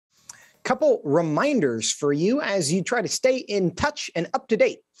Couple reminders for you as you try to stay in touch and up to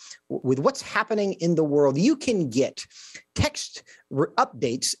date with what's happening in the world. You can get text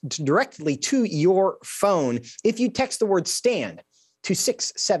updates directly to your phone if you text the word stand to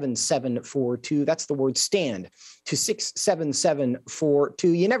 67742. That's the word stand to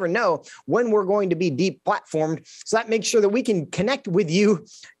 67742. You never know when we're going to be deplatformed, so that makes sure that we can connect with you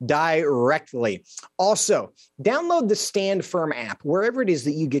directly. Also, download the Stand Firm app wherever it is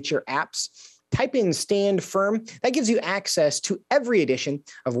that you get your apps. Type in Stand Firm. That gives you access to every edition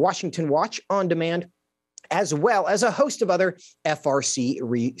of Washington Watch on demand, as well as a host of other FRC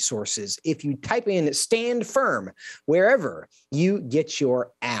resources. If you type in Stand Firm wherever you get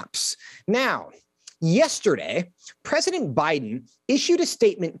your apps. Now, yesterday, President Biden issued a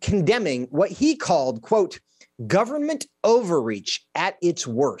statement condemning what he called, quote, government overreach at its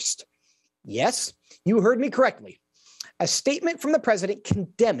worst. Yes, you heard me correctly. A statement from the president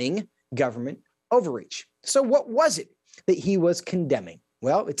condemning government overreach. So what was it that he was condemning?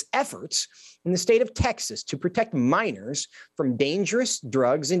 Well, it's efforts in the state of Texas to protect minors from dangerous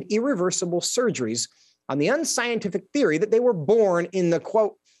drugs and irreversible surgeries on the unscientific theory that they were born in the,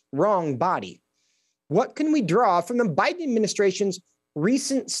 quote, wrong body. What can we draw from the Biden administration's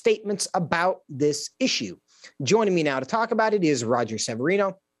recent statements about this issue? Joining me now to talk about it is Roger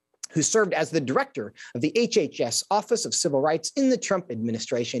Severino, who served as the director of the HHS Office of Civil Rights in the Trump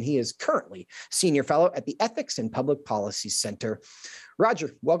administration. He is currently senior fellow at the Ethics and Public Policy Center.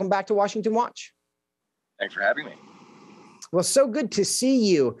 Roger, welcome back to Washington Watch. Thanks for having me. Well, so good to see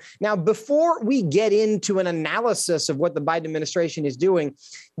you. Now, before we get into an analysis of what the Biden administration is doing,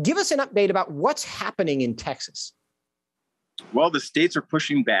 give us an update about what's happening in Texas. Well, the states are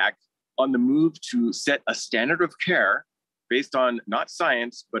pushing back on the move to set a standard of care based on not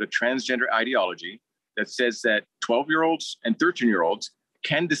science, but a transgender ideology that says that 12-year-olds and 13-year-olds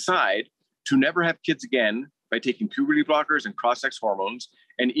can decide to never have kids again by taking puberty blockers and cross-sex hormones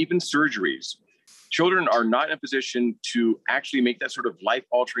and even surgeries. Children are not in a position to actually make that sort of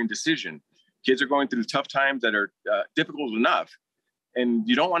life-altering decision. Kids are going through tough times that are difficult enough. And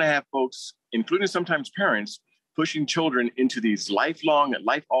you don't want to have folks, including sometimes parents, pushing children into these lifelong,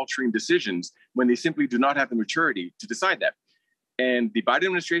 life-altering decisions when they simply do not have the maturity to decide that. And the Biden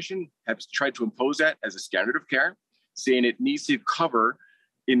administration has tried to impose that as a standard of care, saying it needs to cover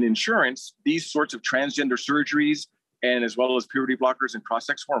in insurance these sorts of transgender surgeries and as well as puberty blockers and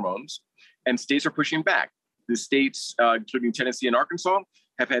cross-sex hormones. And states are pushing back. The states, including Tennessee and Arkansas,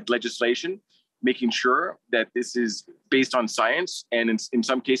 have had legislation making sure that this is based on science and in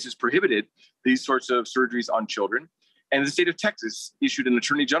some cases prohibited these sorts of surgeries on children. And the state of Texas issued an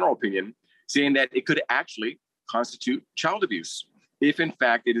attorney general opinion saying that it could actually constitute child abuse if in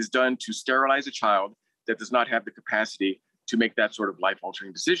fact it is done to sterilize a child that does not have the capacity to make that sort of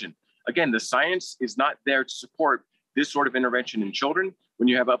life-altering decision. Again, the science is not there to support this sort of intervention in children when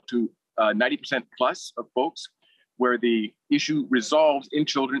you have up to 90% plus of folks where the issue resolves in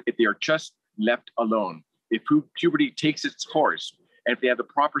children if they are just left alone. If puberty takes its course and if they have the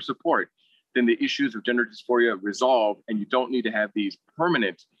proper support, then the issues of gender dysphoria resolve and you don't need to have these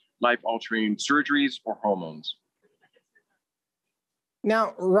permanent life-altering surgeries or hormones.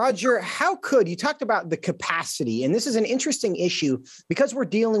 Now, Roger, how could you talked about the capacity, and this is an interesting issue because we're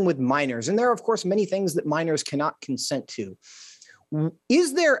dealing with minors, and there are, of course, many things that minors cannot consent to.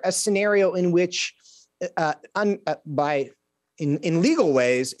 Is there a scenario in which, in legal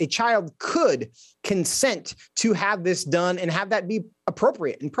ways, a child could consent to have this done and have that be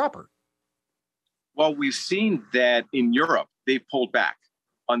appropriate and proper? Well, we've seen that in Europe, they've pulled back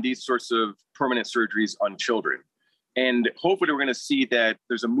on these sorts of permanent surgeries on children. And hopefully we're going to see that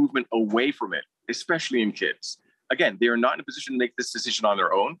there's a movement away from it, especially in kids. Again, they are not in a position to make this decision on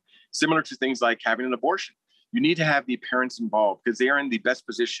their own, similar to things like having an abortion. You need to have the parents involved because they are in the best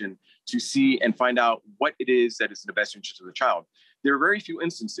position to see and find out what it is that is in the best interest of the child. There are very few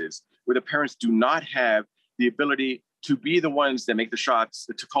instances where the parents do not have the ability to be the ones that make the shots,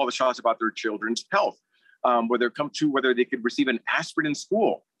 to call the shots about their children's health. Whether they could receive an aspirin in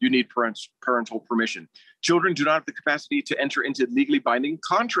school, you need parental permission. Children do not have the capacity to enter into legally binding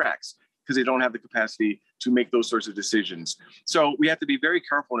contracts because they don't have the capacity to make those sorts of decisions. So we have to be very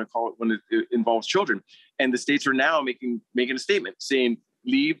careful when it involves children. And the states are now making a statement saying,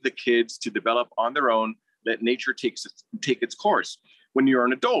 leave the kids to develop on their own, let nature take its course. When you're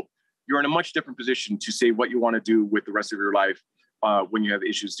an adult, you're in a much different position to say what you want to do with the rest of your life when you have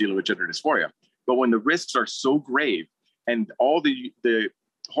issues dealing with gender dysphoria. But when the risks are so grave and all the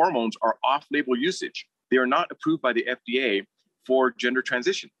hormones are off-label usage, they are not approved by the FDA for gender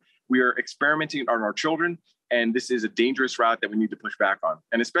transition. We are experimenting on our children And this is a dangerous route that we need to push back on.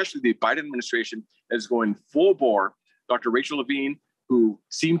 And especially the Biden administration is going full bore. Dr. Rachel Levine, who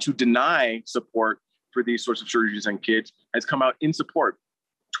seemed to deny support for these sorts of surgeries on kids, has come out in support,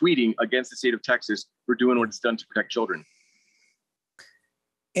 tweeting against the state of Texas for doing what it's done to protect children.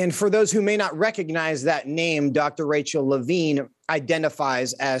 And for those who may not recognize that name, Dr. Rachel Levine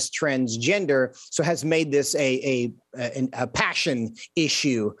identifies as transgender, so has made this a passion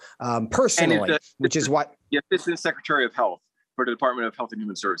issue personally, which is what. Yes, this is Secretary of Health for the Department of Health and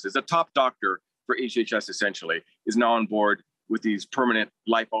Human Services. A top doctor for HHS, essentially, is now on board with these permanent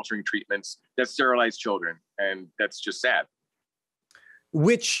life-altering treatments that sterilize children, and that's just sad.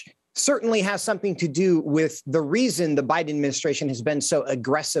 Which certainly has something to do with the reason the Biden administration has been so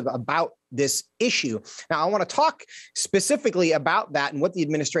aggressive about this issue. Now, I want to talk specifically about that and what the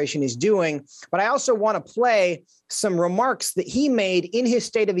administration is doing, but I also want to play some remarks that he made in his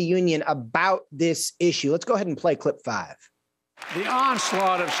State of the Union about this issue. Let's go ahead and play clip 5. The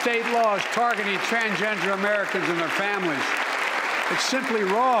onslaught of state laws targeting transgender Americans and their families. It's simply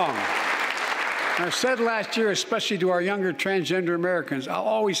wrong. And I said last year, especially to our younger transgender Americans, I'll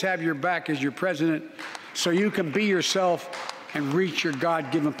always have your back as your president so you can be yourself and reach your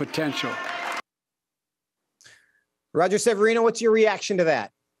God-given potential. Roger Severino, what's your reaction to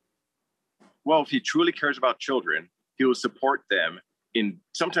that? Well, if he truly cares about children, he will support them in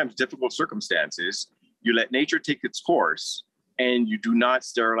sometimes difficult circumstances. You let nature take its course, and you do not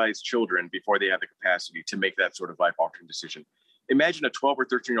sterilize children before they have the capacity to make that sort of life-altering decision. Imagine a 12 or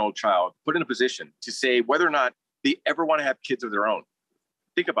 13-year-old child put in a position to say whether or not they ever want to have kids of their own.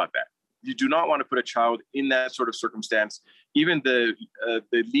 Think about that. You do not want to put a child in that sort of circumstance. Even the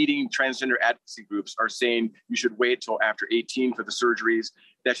leading transgender advocacy groups are saying you should wait till after 18 for the surgeries.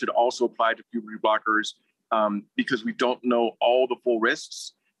 That should also apply to puberty blockers because we don't know all the full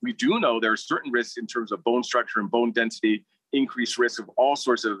risks. We do know there are certain risks in terms of bone structure and bone density, increased risk of all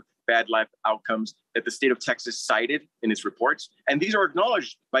sorts of bad life outcomes that the state of Texas cited in its reports. And these are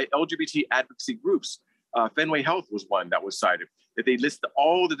acknowledged by LGBT advocacy groups. Fenway Health was one that was cited, that they list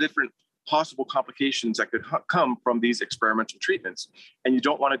all the different possible complications that could come from these experimental treatments. And you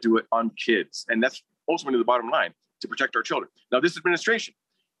don't want to do it on kids. And that's ultimately the bottom line, to protect our children. Now, this administration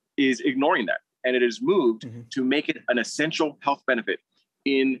is ignoring that. And it is moved to make it an essential health benefit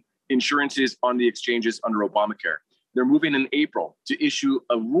in insurances on the exchanges under Obamacare. They're moving in April to issue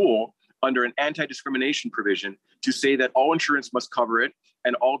a rule under an anti-discrimination provision to say that all insurance must cover it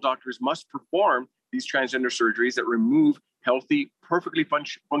and all doctors must perform these transgender surgeries that remove healthy, perfectly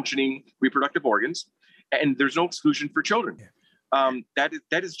functioning reproductive organs. And there's no exclusion for children. That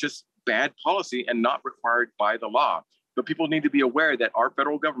is just bad policy and not required by the law. But people need to be aware that our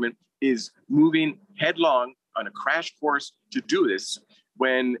federal government is moving headlong on a crash course to do this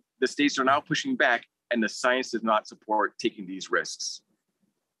when the states are now pushing back and the science does not support taking these risks.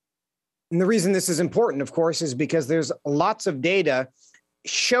 And the reason this is important, of course, is because there's lots of data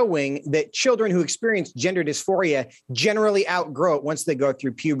showing that children who experience gender dysphoria generally outgrow it once they go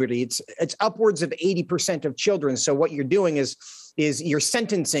through puberty. It's upwards of 80% of children. So what you're doing is you're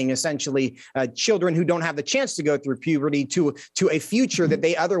sentencing essentially children who don't have the chance to go through puberty to a future that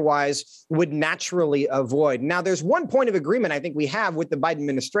they otherwise would naturally avoid. Now, there's one point of agreement I think we have with the Biden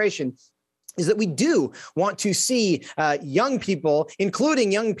administration, is that we do want to see young people,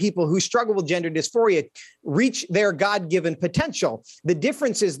 including young people who struggle with gender dysphoria, reach their God-given potential. The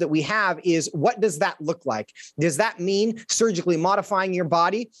differences that we have is, what does that look like? Does that mean surgically modifying your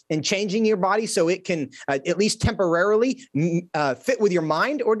body and changing your body so it can at least temporarily fit with your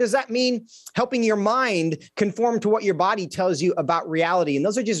mind? Or does that mean helping your mind conform to what your body tells you about reality? And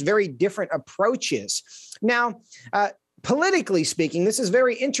those are just very different approaches. Now, politically speaking, this is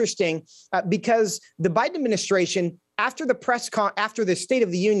very interesting because the Biden administration, after the State of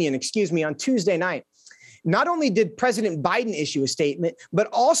the Union, on Tuesday night, not only did President Biden issue a statement, but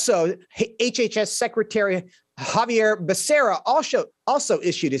also HHS Secretary Javier Becerra also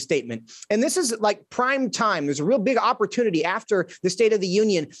issued a statement. And this is like prime time. There's a real big opportunity after the State of the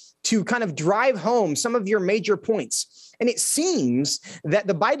Union to kind of drive home some of your major points. And it seems that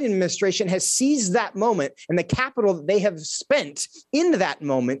the Biden administration has seized that moment, and the capital that they have spent in that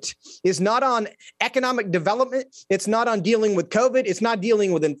moment is not on economic development. It's not on dealing with COVID. It's not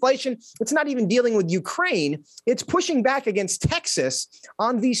dealing with inflation. It's not even dealing with Ukraine. It's pushing back against Texas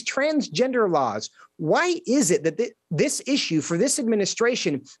on these transgender laws. Why is it that this issue for this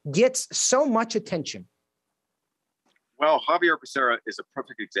administration gets so much attention? Well, Javier Becerra is a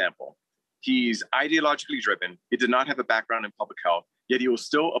perfect example. He's ideologically driven. He did not have a background in public health, yet he was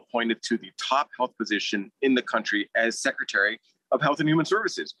still appointed to the top health position in the country as Secretary of Health and Human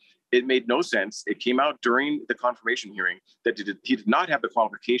Services. It made no sense. It came out during the confirmation hearing that he did not have the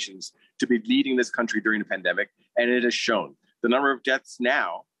qualifications to be leading this country during the pandemic, and it has shown. The number of deaths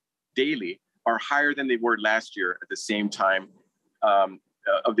now, daily, are higher than they were last year at the same time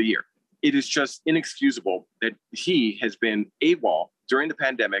of the year. It is just inexcusable that he has been AWOL during the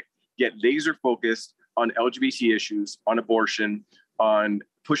pandemic, yet laser focused on LGBT issues, on abortion, on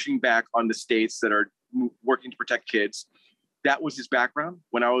pushing back on the states that are working to protect kids. That was his background.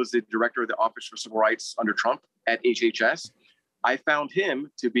 When I was the director of the Office for Civil Rights under Trump at HHS, I found him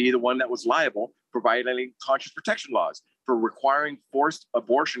to be the one that was liable for violating conscious protection laws, for requiring forced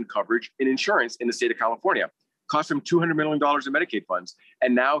abortion coverage in insurance in the state of California. Cost him $200 million in Medicaid funds.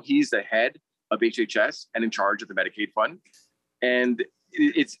 And now he's the head of HHS and in charge of the Medicaid fund. And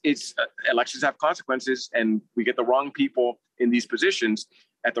elections have consequences, and we get the wrong people in these positions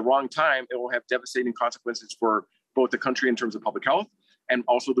at the wrong time. It will have devastating consequences for both the country in terms of public health and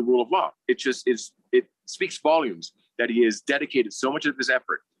also the rule of law. It speaks volumes that he has dedicated so much of his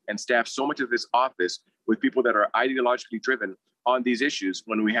effort and staffed so much of his office with people that are ideologically driven on these issues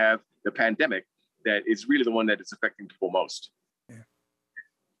when we have the pandemic that is really the one that is affecting people most. Yeah.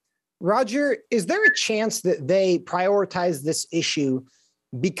 Roger, is there a chance that they prioritize this issue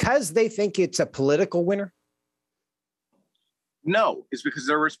because they think it's a political winner? No, it's because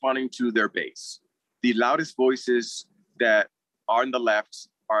they're responding to their base. The loudest voices that are on the left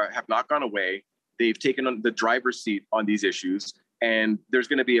have not gone away. They've taken on the driver's seat on these issues, and there's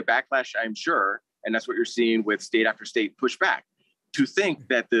going to be a backlash, I'm sure, and that's what you're seeing with state after state pushback. To think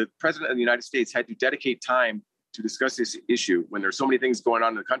that the president of the United States had to dedicate time to discuss this issue when there's so many things going on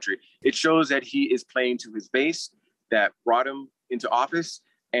in the country, it shows that he is playing to his base that brought him into office.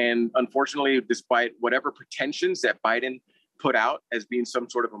 And unfortunately, despite whatever pretensions that Biden put out as being some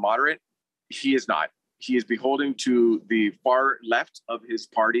sort of a moderate, he is not. He is beholden to the far left of his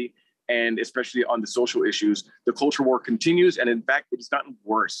party, and especially on the social issues. The culture war continues, and in fact, it has gotten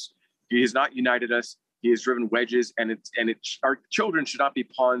worse. He has not united us. He has driven wedges, and our children should not be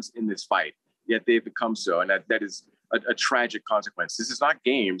pawns in this fight, yet they've become so, and that is a tragic consequence. This is not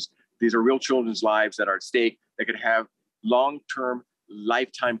games. These are real children's lives that are at stake that could have long-term,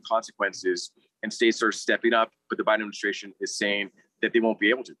 lifetime consequences, and states are stepping up, but the Biden administration is saying that they won't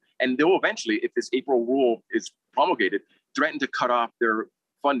be able to. And they will eventually, if this April rule is promulgated, threaten to cut off their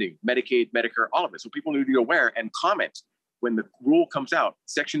funding, Medicaid, Medicare, all of it. So people need to be aware and comment when the rule comes out,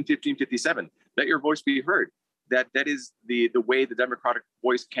 Section 1557, let your voice be heard. That is the way the democratic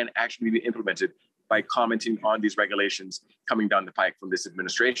voice can actually be implemented, by commenting on these regulations coming down the pike from this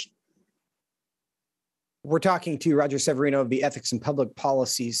administration. We're talking to Roger Severino of the Ethics and Public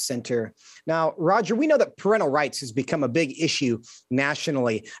Policy Center. Now, Roger, we know that parental rights has become a big issue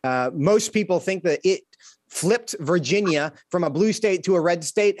nationally. Most people think that it flipped Virginia from a blue state to a red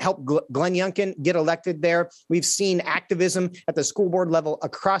state, helped Glenn Youngkin get elected there. We've seen activism at the school board level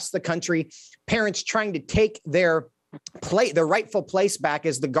across the country, parents trying to take their rightful place back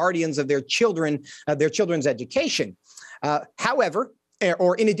as the guardians of their children's education. However,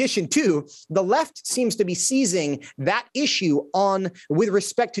 or in addition to, the left seems to be seizing that issue with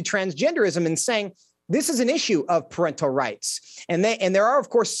respect to transgenderism and saying, this is an issue of parental rights. And there are, of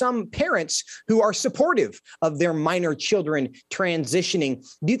course, some parents who are supportive of their minor children transitioning.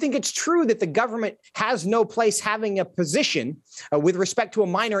 Do you think it's true that the government has no place having a position with respect to a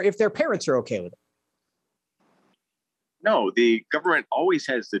minor if their parents are okay with it? No, the government always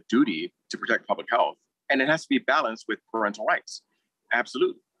has the duty to protect public health, and it has to be balanced with parental rights.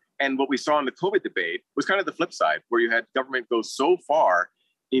 Absolutely. And what we saw in the COVID debate was kind of the flip side, where you had government go so far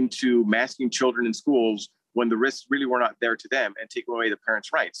into masking children in schools when the risks really were not there to them and taking away the parents'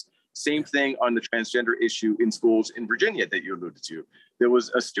 rights. Same thing on the transgender issue in schools in Virginia that you alluded to. There was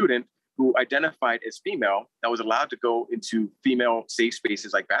a student who identified as female that was allowed to go into female safe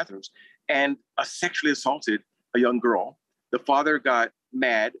spaces like bathrooms and sexually assaulted a young girl. The father got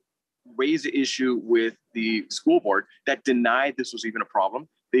mad, raised the issue with the school board that denied this was even a problem.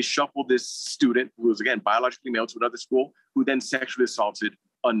 They shuffled this student, who was, again, biologically male, to another school, who then sexually assaulted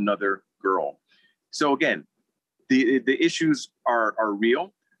another girl. So again, the issues are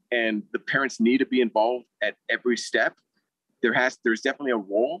real, and the parents need to be involved at every step. There's definitely a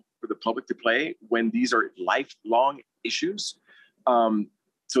role for the public to play when these are lifelong issues.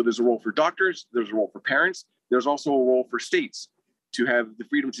 So there's a role for doctors, there's a role for parents, there's also a role for states to have the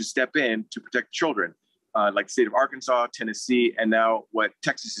freedom to step in to protect children, like the state of Arkansas, Tennessee, and now what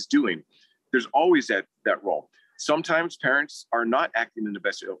Texas is doing. There's always that role. Sometimes parents are not acting in the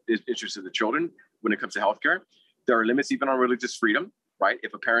best interest of the children when it comes to healthcare. There are limits even on religious freedom, right?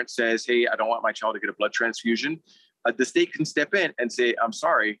 If a parent says, hey, I don't want my child to get a blood transfusion, the state can step in and say, I'm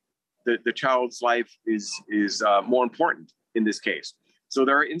sorry, the child's life is more important in this case. So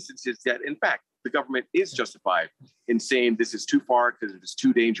there are instances that, in fact, the government is justified in saying this is too far because it is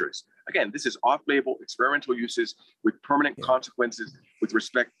too dangerous. Again, this is off-label experimental uses with permanent consequences with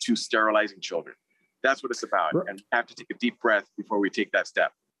respect to sterilizing children. That's what it's about. And we have to take a deep breath before we take that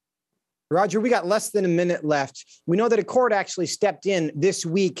step. Roger, we got less than a minute left. We know that a court actually stepped in this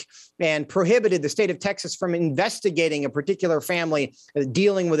week and prohibited the state of Texas from investigating a particular family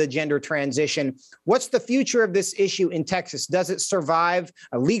dealing with a gender transition. What's the future of this issue in Texas? Does it survive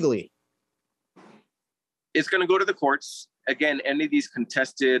legally? It's going to go to the courts. Again, any of these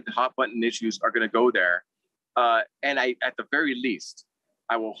contested hot button issues are going to go there. And at the very least,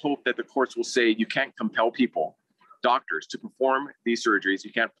 I will hope that the courts will say you can't compel people, doctors, to perform these surgeries.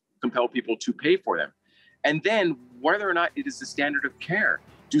 You can't compel people to pay for them. And then whether or not it is the standard of care,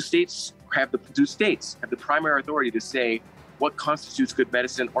 do states have the primary authority to say what constitutes good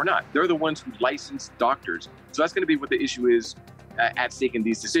medicine or not? They're the ones who license doctors. So that's going to be what the issue is at stake in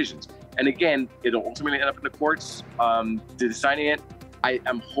these decisions. And again, it'll ultimately end up in the courts deciding it. I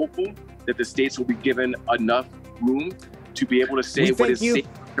am hopeful that the states will be given enough room to be able to say what is safe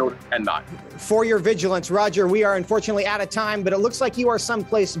for children and not. For your vigilance, Roger, we are unfortunately out of time, but it looks like you are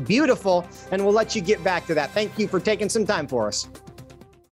someplace beautiful, and we'll let you get back to that. Thank you for taking some time for us.